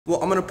Well,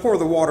 I'm gonna pour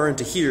the water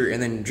into here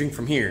and then drink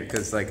from here,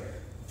 because, like,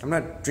 I'm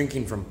not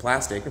drinking from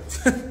plastic.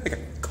 Like a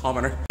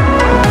commoner.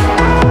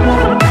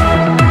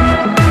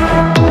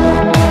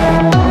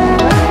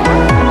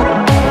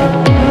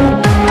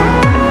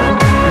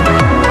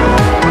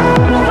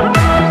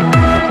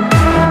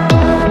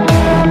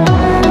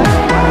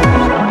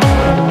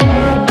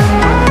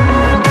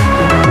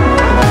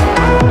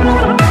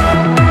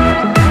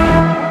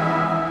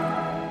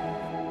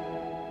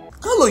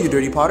 Hello, you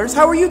dirty potters,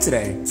 how are you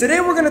today? Today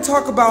we're gonna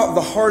talk about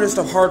the hardest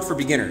of hard for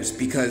beginners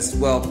because,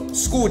 well,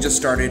 school just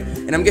started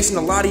and I'm guessing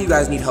a lot of you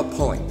guys need help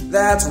pulling.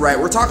 That's right,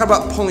 we're talking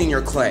about pulling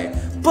your clay.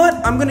 But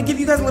I'm gonna give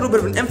you guys a little bit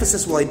of an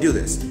emphasis while I do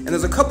this. And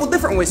there's a couple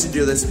different ways to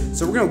do this,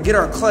 so we're gonna get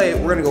our clay,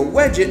 we're gonna go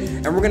wedge it,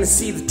 and we're gonna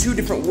see the two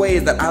different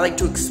ways that I like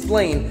to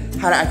explain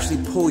how to actually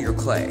pull your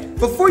clay.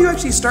 Before you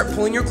actually start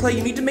pulling your clay,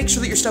 you need to make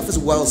sure that your stuff is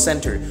well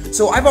centered.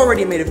 So I've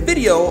already made a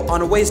video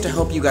on ways to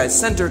help you guys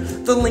center.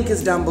 The link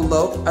is down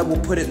below. I will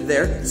put it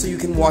there so you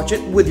can watch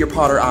it with your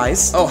potter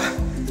eyes. Oh,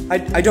 I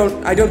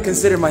don't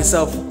consider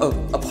myself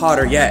a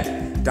potter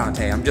yet,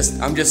 Dante. I'm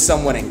just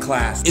someone in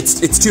class.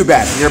 It's too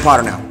bad. You're a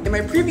potter now. In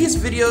my previous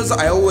videos,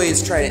 I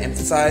always try to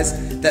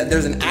emphasize that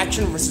there's an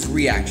action versus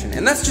reaction,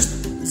 and that's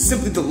just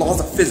simply the laws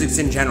of physics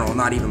in general,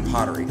 not even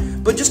pottery.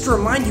 But just to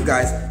remind you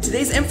guys,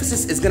 today's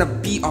emphasis is gonna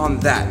be on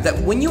that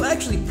when you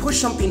actually push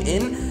something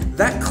in,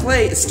 that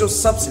clay is still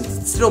substance,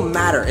 it's still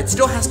matter, it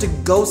still has to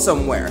go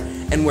somewhere.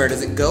 And where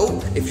does it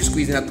go? If you're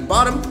squeezing at the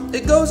bottom,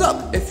 it goes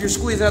up. If you're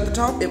squeezing at the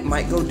top, it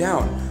might go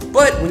down.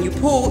 But when you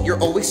pull, you're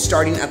always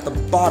starting at the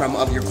bottom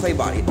of your clay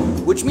body,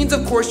 which means,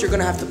 of course, you're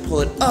gonna have to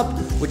pull it up,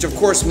 which of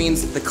course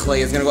means the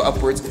clay is gonna go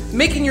upwards,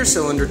 making your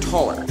cylinder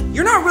taller.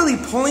 You're not really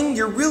pulling,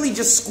 you're really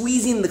just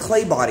squeezing the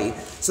clay body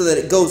so that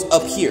it goes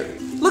up here.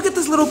 Look at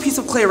this little piece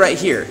of clay right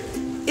here.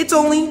 It's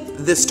only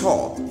this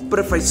tall, but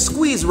if I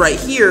squeeze right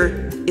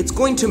here, it's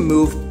going to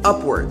move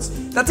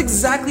upwards. That's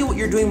exactly what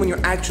you're doing when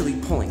you're actually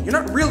pulling. You're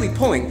not really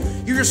pulling,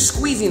 you're just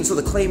squeezing so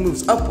the clay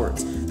moves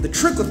upwards. The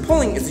trick with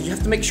pulling is that you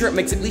have to make sure it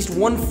makes at least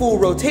one full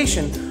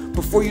rotation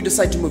before you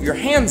decide to move your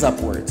hands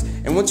upwards.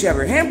 And once you have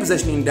your hand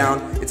positioning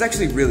down, it's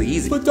actually really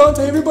easy. But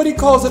Dante, everybody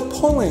calls it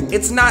pulling.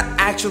 It's not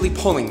actually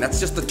pulling, that's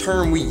just the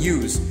term we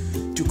use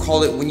to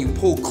call it when you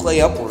pull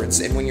clay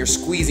upwards and when you're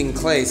squeezing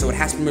clay so it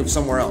has to move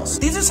somewhere else.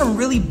 These are some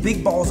really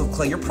big balls of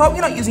clay. You're probably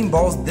not using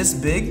balls this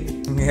big.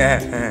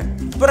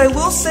 But I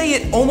will say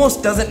it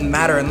almost doesn't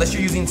matter unless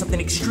you're using something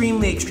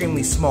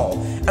extremely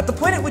small. At the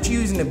point at which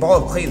you're using a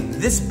ball of clay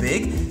this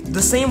big,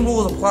 the same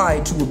rules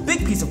apply to a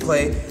big piece of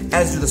clay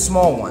as to the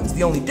small ones.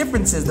 The only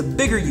difference is the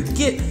bigger you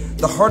get,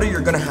 the harder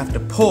you're gonna have to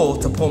pull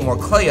more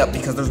clay up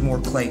because there's more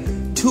clay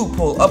to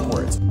pull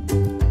upwards.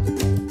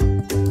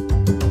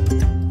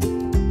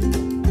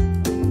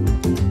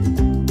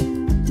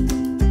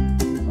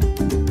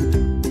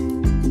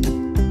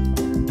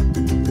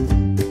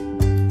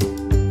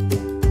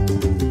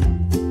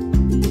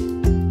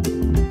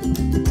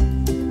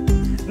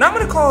 Now I'm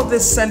going to call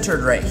this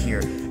centered right here,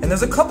 and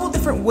there's a couple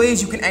different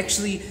ways you can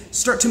actually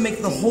start to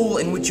make the hole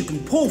in which you can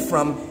pull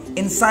from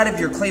inside of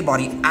your clay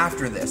body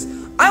after this.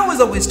 I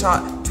was always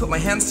taught to put my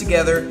hands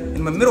together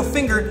and my middle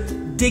finger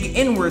dig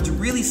inwards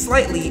really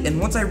slightly, and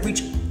once I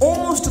reach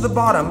almost to the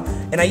bottom,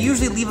 and I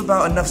usually leave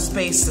about enough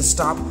space to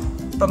stop,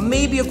 but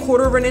maybe a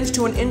quarter of an inch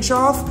to an inch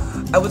off,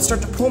 I would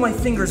start to pull my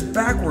fingers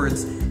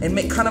backwards and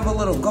make kind of a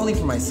little gully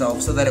for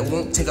myself so that it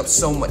won't take up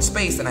so much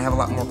space and I have a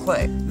lot more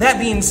clay. That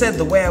being said,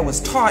 the way I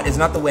was taught is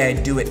not the way I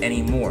do it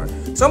anymore.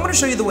 So I'm gonna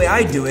show you the way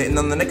I do it, and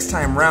then the next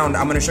time round,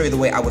 I'm gonna show you the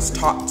way I was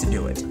taught to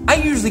do it. I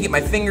usually get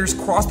my fingers,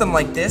 cross them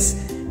like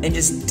this, and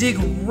just dig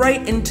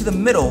right into the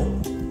middle,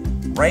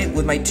 right,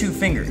 with my two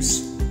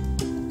fingers.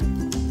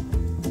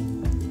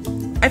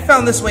 I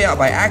found this way out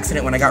by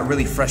accident when I got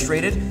really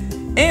frustrated,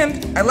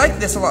 and I like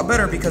this a lot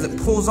better because it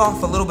pulls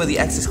off a little bit of the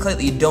excess clay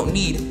that you don't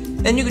need,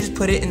 and you can just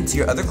put it into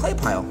your other clay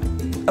pile.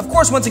 Of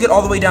course, once you get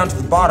all the way down to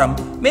the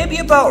bottom, maybe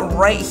about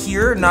right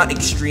here, not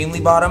extremely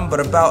bottom, but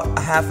about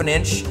a half an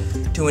inch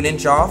to an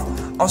inch off,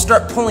 I'll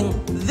start pulling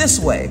this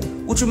way,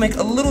 which will make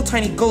a little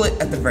tiny gullet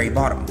at the very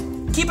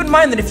bottom. Keep in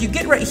mind that if you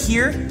get right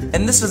here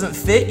and this doesn't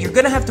fit, you're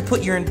gonna have to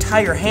put your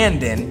entire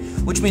hand in,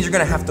 which means you're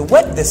gonna have to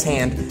wet this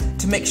hand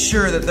to make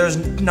sure that there's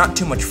not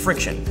too much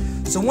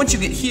friction. So once you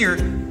get here,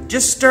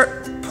 just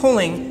start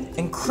pulling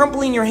and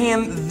crumpling your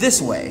hand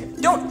this way.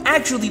 Don't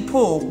actually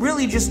pull,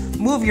 really just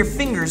move your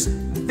fingers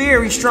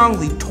very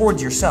strongly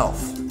towards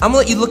yourself. I'm gonna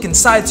let you look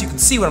inside so you can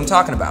see what I'm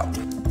talking about.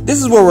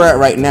 This is where we're at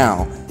right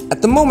now.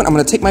 At the moment, I'm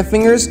gonna take my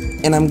fingers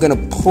and I'm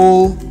gonna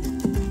pull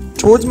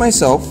towards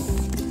myself,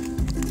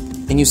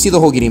 and you see the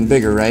hole getting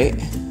bigger, right?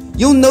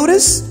 You'll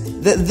notice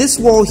that this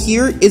wall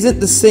here isn't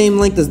the same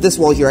length as this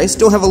wall here. I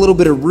still have a little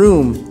bit of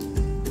room.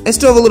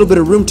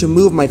 To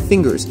move my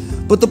fingers.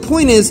 But the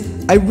point is,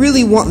 I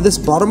really want this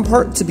bottom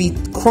part to be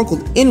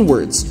crunkled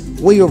inwards,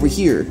 way over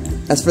here.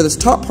 As for this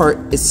top part,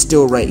 it's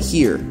still right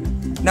here.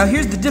 Now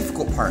here's the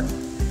difficult part.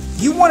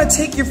 You want to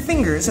take your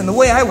fingers, and the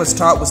way I was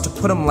taught was to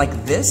put them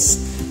like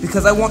this,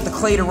 because I want the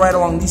clay to ride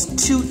along these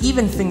two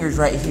even fingers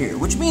right here,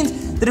 which means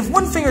that if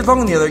one finger is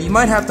longer than the other, you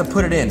might have to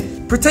put it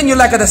in. Pretend you're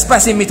like a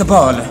spicy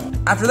meatball.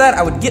 After that,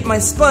 I would get my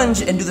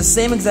sponge and do the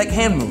same exact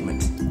hand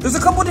movement. There's a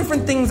couple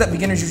different things that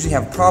beginners usually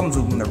have problems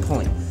with when they're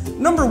pulling.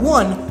 Number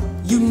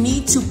one, you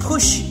need to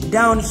push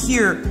down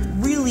here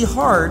really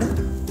hard,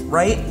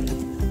 right,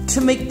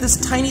 to make this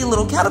tiny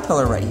little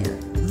caterpillar right here.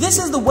 This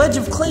is the wedge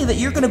of clay that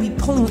you're gonna be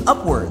pulling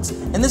upwards.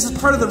 And this is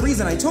part of the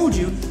reason I told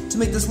you to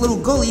make this little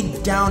gully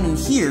down in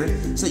here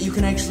so that you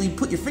can actually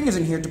put your fingers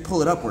in here to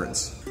pull it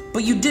upwards.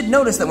 But you did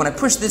notice that when I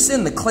pushed this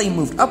in, the clay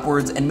moved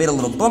upwards and made a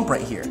little bump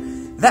right here.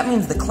 That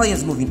means the clay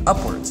is moving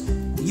upwards.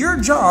 Your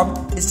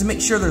job is to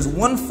make sure there's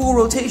one full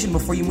rotation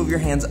before you move your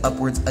hands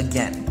upwards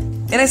again.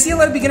 And I see a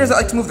lot of beginners that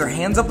like to move their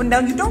hands up and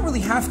down. You don't really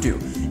have to.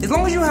 As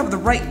long as you have the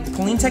right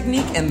pulling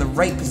technique and the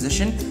right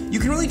position, you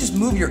can really just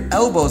move your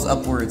elbows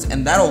upwards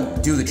and that'll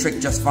do the trick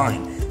just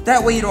fine.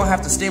 That way you don't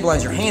have to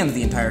stabilize your hands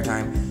the entire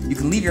time. You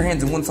can leave your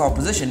hands in one solid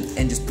position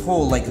and just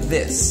pull like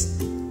this.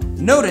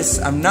 Notice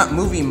I'm not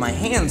moving my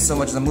hands so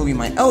much as I'm moving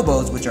my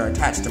elbows, which are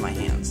attached to my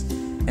hands.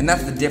 And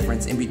that's the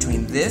difference in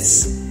between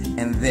this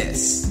and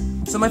this.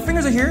 So my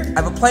fingers are here,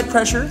 I've applied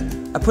pressure,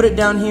 I put it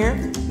down here.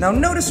 Now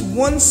notice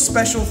one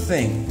special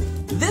thing.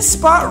 This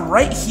spot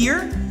right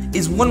here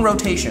is one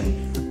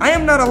rotation. I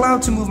am not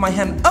allowed to move my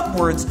hand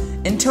upwards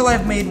until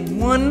I've made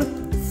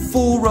one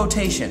full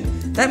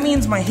rotation. That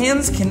means my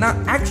hands cannot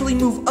actually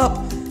move up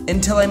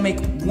until I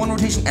make one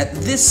rotation at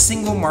this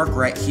single mark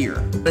right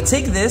here. To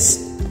take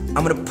this,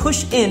 I'm gonna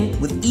push in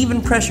with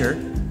even pressure,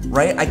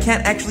 right? I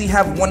can't actually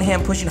have one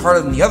hand pushing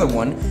harder than the other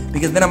one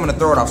because then I'm gonna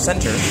throw it off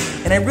center.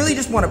 And I really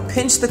just wanna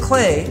pinch the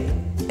clay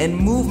and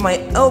move my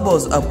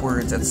elbows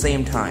upwards at the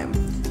same time.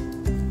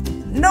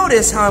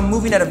 Notice how I'm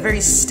moving at a very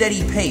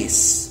steady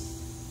pace.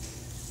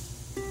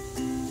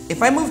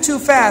 If I move too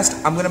fast,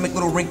 I'm gonna make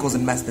little wrinkles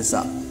and mess this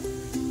up.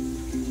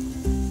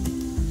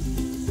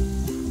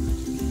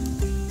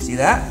 See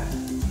that?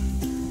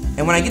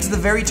 And when I get to the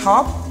very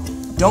top,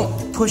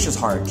 don't push as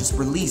hard, just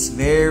release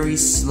very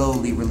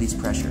slowly, release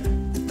pressure.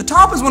 The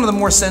top is one of the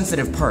more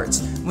sensitive parts.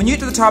 When you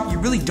get to the top, you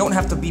really don't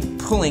have to be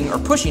pulling or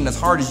pushing as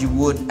hard as you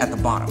would at the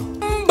bottom.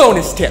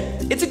 Bonus tip.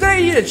 It's a good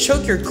idea to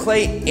choke your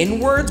clay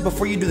inwards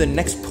before you do the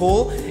next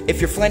pull if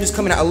your flange is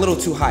coming out a little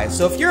too high.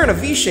 So if you're in a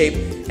V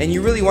shape and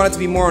you really want it to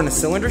be more in a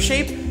cylinder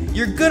shape,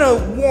 you're gonna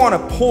wanna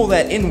pull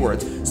that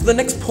inwards. So the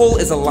next pull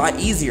is a lot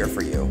easier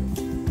for you.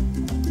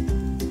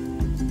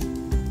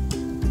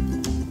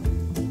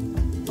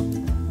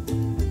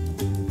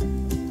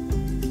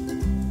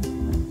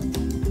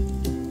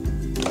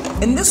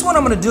 In this one,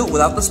 I'm gonna do it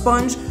without the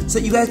sponge so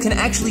that you guys can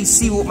actually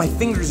see what my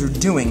fingers are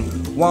doing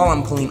while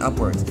I'm pulling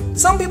upwards.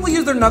 Some people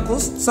use their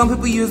knuckles, some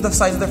people use the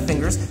size of their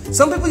fingers,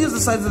 some people use the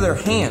size of their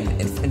hand,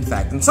 in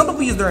fact, and some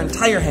people use their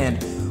entire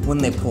hand when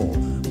they pull.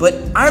 But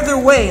either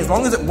way, as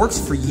long as it works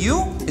for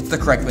you, it's the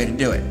correct way to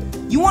do it.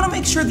 You wanna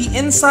make sure the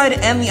inside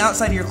and the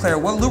outside of your clay are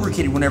well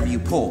lubricated whenever you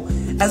pull.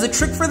 As a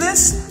trick for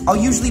this, I'll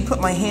usually put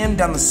my hand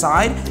down the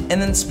side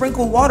and then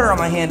sprinkle water on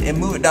my hand and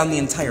move it down the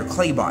entire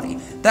clay body.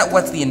 That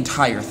wets the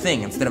entire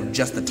thing instead of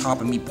just the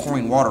top and me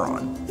pouring water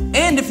on.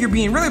 And if you're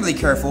being really, really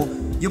careful,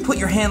 you'll put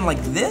your hand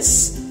like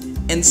this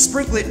and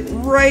sprinkle it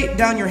right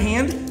down your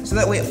hand so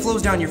that way it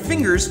flows down your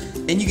fingers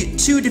and you get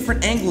two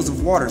different angles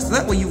of water. So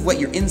that way you wet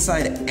your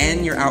inside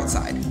and your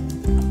outside.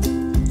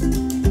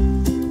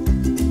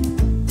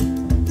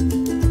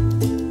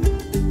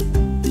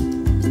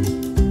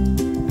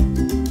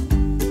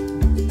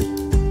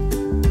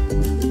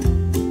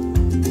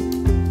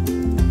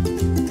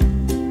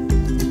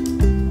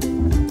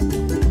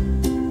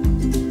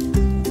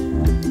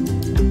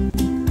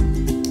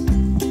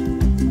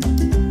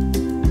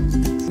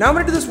 Now I'm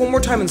gonna do this one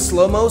more time in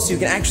slow-mo so you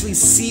can actually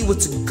see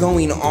what's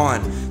going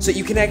on, so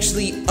you can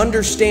actually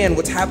understand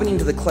what's happening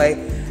to the clay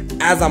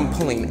as I'm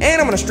pulling. And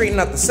I'm gonna straighten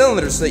out the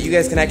cylinder so that you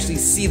guys can actually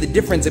see the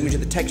difference in between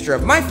the texture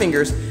of my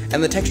fingers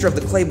and the texture of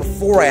the clay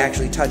before I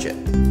actually touch it.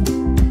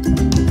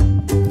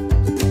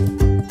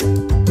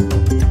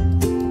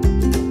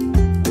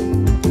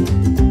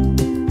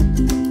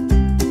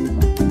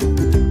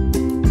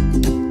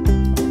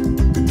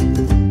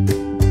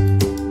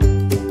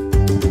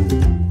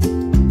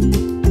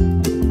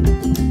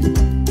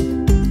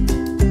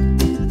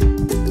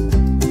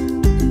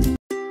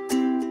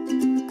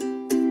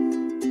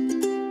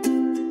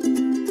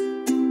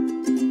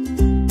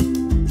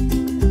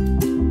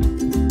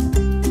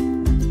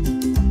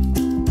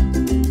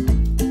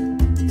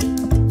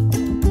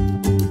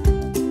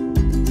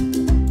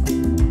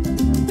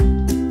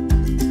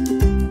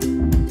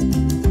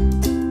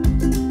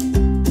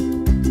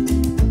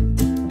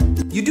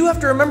 You do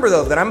have to remember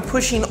though that I'm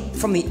pushing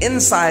from the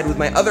inside with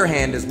my other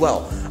hand as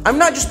well. I'm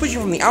not just pushing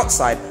from the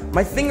outside,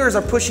 my fingers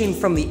are pushing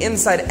from the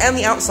inside and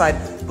the outside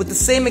with the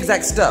same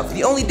exact stuff.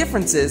 The only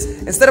difference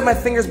is, instead of my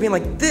fingers being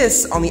like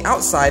this on the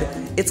outside,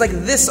 it's like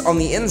this on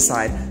the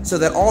inside, so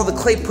that all the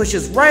clay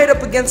pushes right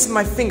up against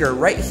my finger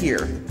right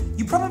here.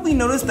 You probably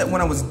noticed that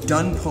when I was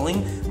done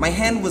pulling, my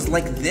hand was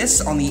like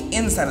this on the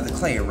inside of the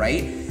clay,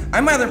 right?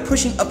 I'm either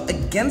pushing up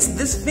against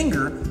this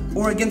finger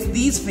or against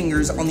these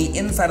fingers on the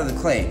inside of the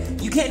clay.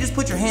 You can't just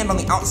put your hand on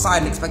the outside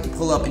and expect to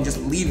pull up and just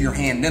leave your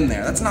hand in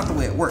there. That's not the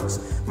way it works.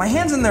 My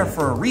hand's in there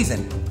for a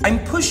reason. I'm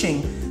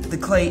pushing the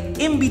clay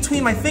in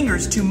between my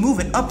fingers to move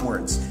it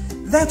upwards.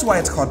 That's why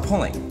it's called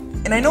pulling.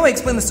 And I know I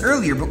explained this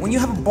earlier, but when you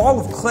have a ball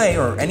of clay,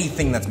 or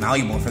anything that's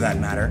malleable for that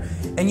matter,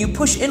 and you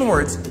push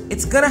inwards,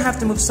 it's gonna have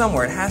to move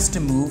somewhere. It has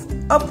to move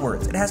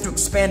upwards. It has to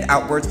expand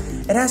outwards.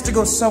 It has to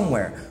go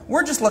somewhere.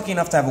 We're just lucky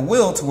enough to have a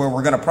wheel to where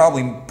we're gonna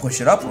probably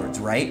push it upwards,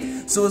 right?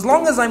 So as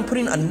long as I'm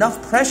putting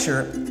enough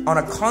pressure on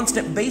a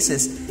constant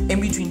basis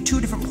in between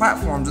two different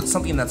platforms with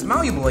something that's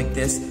malleable like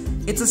this,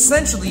 it's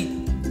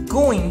essentially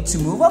going to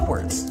move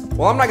upwards.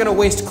 Well, I'm not gonna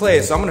waste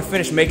clay, so I'm gonna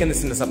finish making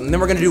this into something.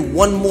 Then we're gonna do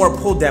one more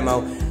pull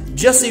demo,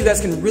 just so you guys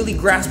can really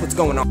grasp what's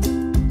going on.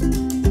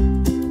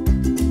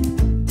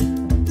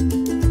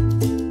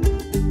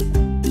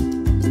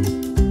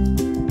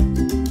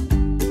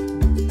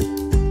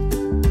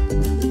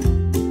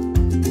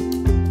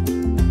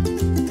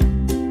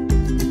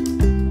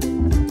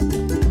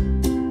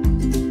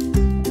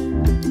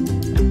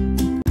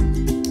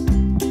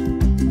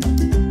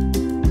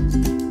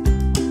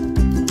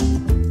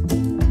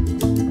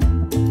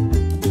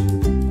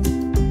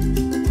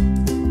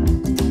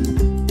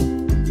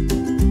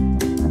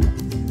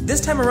 This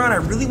time around, I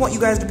really want you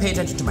guys to pay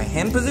attention to my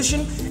hand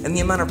position and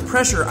the amount of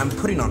pressure I'm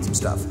putting on some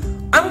stuff.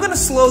 I'm gonna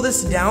slow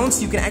this down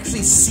so you can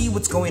actually see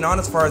what's going on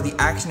as far as the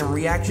action and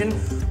reaction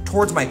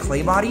towards my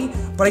clay body,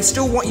 but I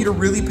still want you to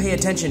really pay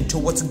attention to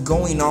what's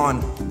going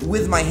on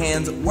with my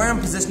hands, where I'm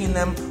positioning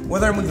them,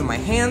 whether I'm moving my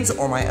hands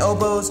or my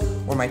elbows,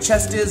 where my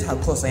chest is, how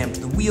close I am to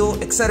the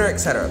wheel,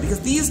 etc.,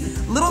 because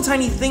these little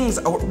tiny things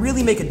are what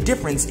really make a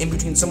difference in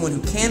between someone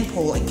who can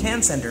pull and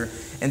can center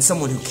and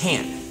someone who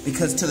can't,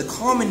 because to the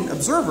common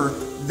observer,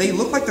 they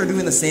look like they're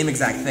doing the same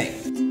exact thing.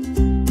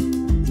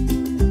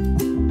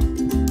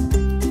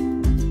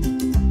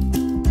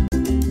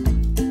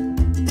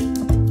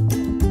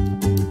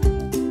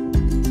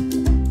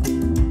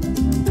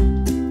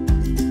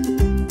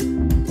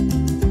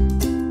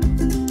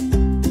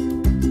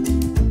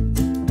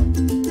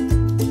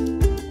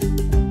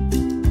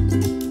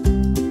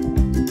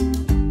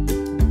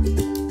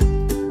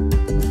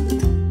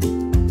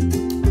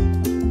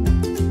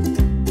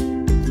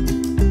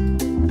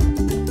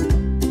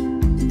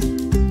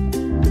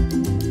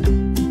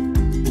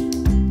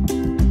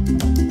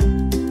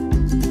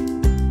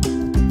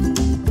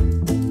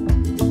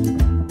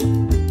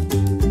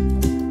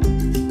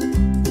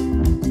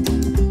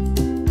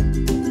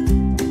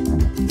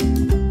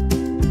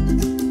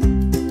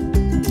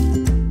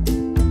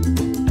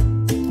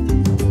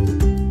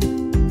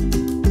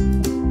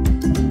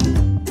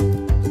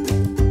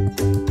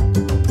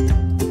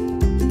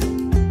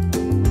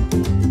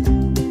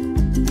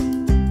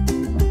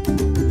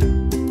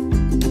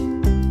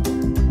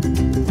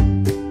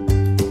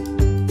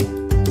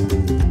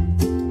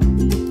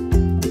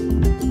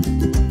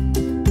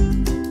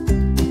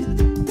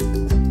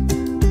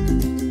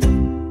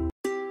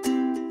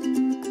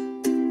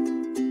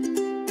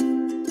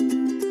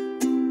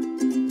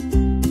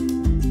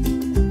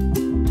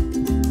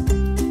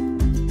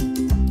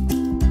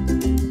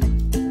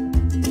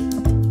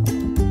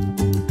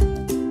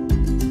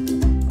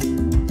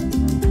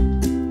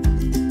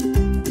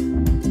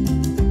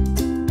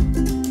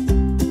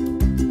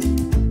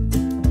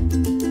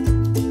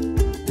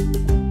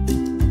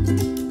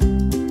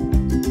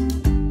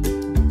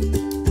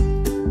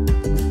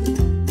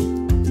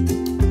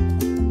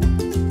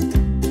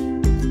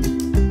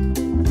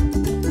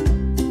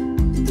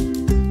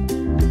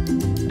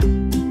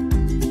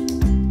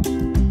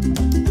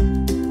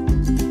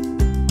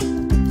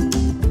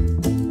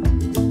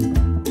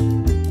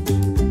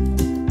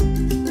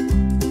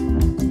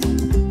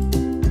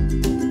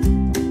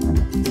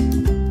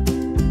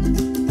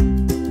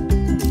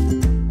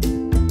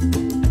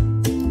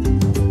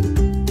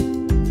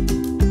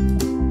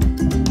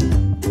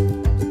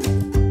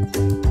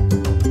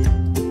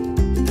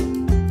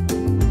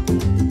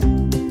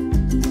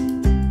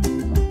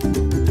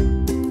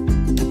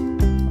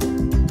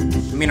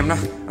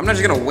 I'm not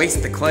just gonna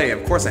waste the clay.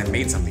 Of course I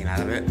made something out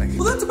of it.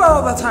 Well, that's about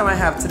all the time I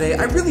have today.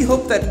 I really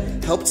hope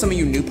that helped some of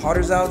you new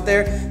potters out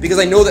there, because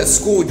I know that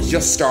school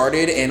just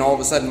started and all of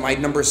a sudden my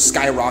numbers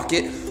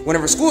skyrocket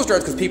whenever school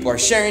starts because people are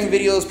sharing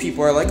videos,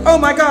 people are like, oh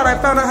my god, I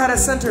found out how to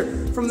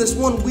center from this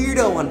one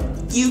weirdo on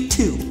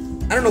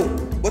YouTube. I don't know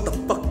what the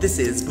fuck this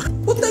is, but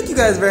well, thank you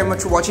guys very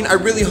much for watching. I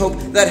really hope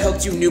that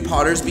helped you new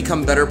potters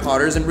become better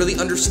potters and really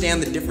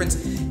understand the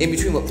difference in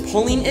between what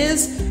pulling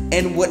is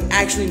and what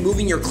actually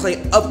moving your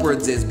clay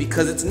upwards is,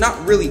 because it's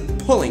not really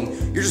pulling,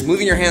 you're just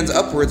moving your hands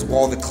upwards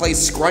while the clay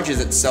scrunches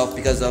itself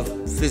because of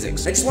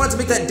physics. I just wanted to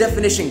make that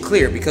definition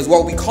clear, because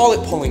while we call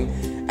it pulling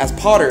as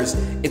potters,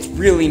 it's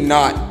really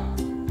not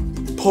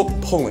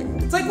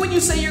pulling. It's like when you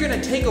say you're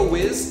gonna take a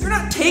whiz, you're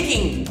not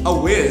taking a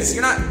whiz,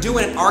 you're not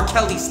doing it R.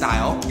 Kelly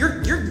style,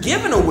 you're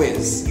giving a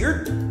whiz,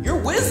 you're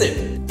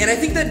whizzing. And I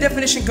think that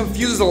definition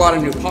confuses a lot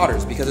of new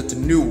potters because it's a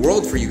new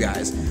world for you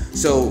guys.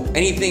 So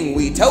anything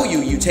we tell you,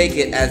 you take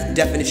it as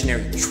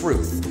definitionary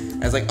truth.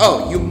 And it's like,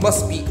 oh, you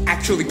must be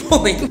actually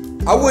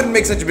pulling. I wouldn't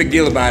make such a big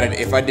deal about it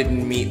if I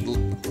didn't meet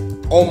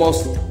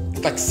almost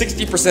like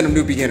 60% of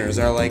new beginners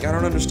are like, I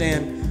don't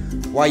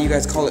understand why you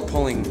guys call it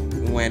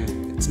pulling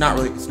when it's not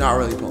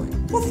really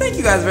pulling. Well, thank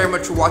you guys very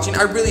much for watching.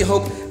 I really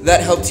hope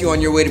that helped you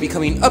on your way to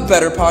becoming a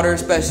better potter,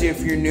 especially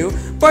if you're new.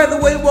 By the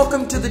way,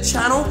 welcome to the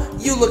channel.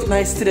 You look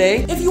nice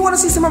today. If you want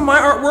to see some of my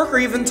artwork or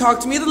even talk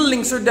to me, the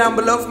links are down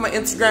below for my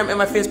Instagram and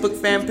my Facebook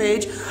fan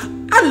page.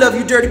 I love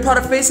you, Dirty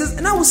Potter Faces,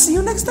 and I will see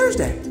you next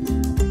Thursday.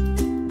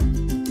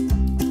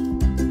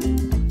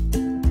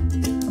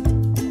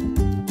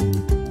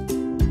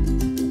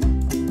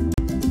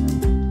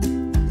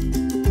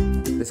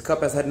 This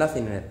cup has had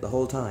nothing in it the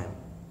whole time.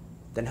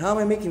 Then how am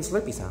I making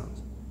Slurpee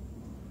sounds?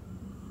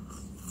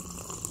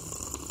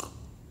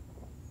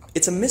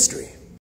 It's a mystery.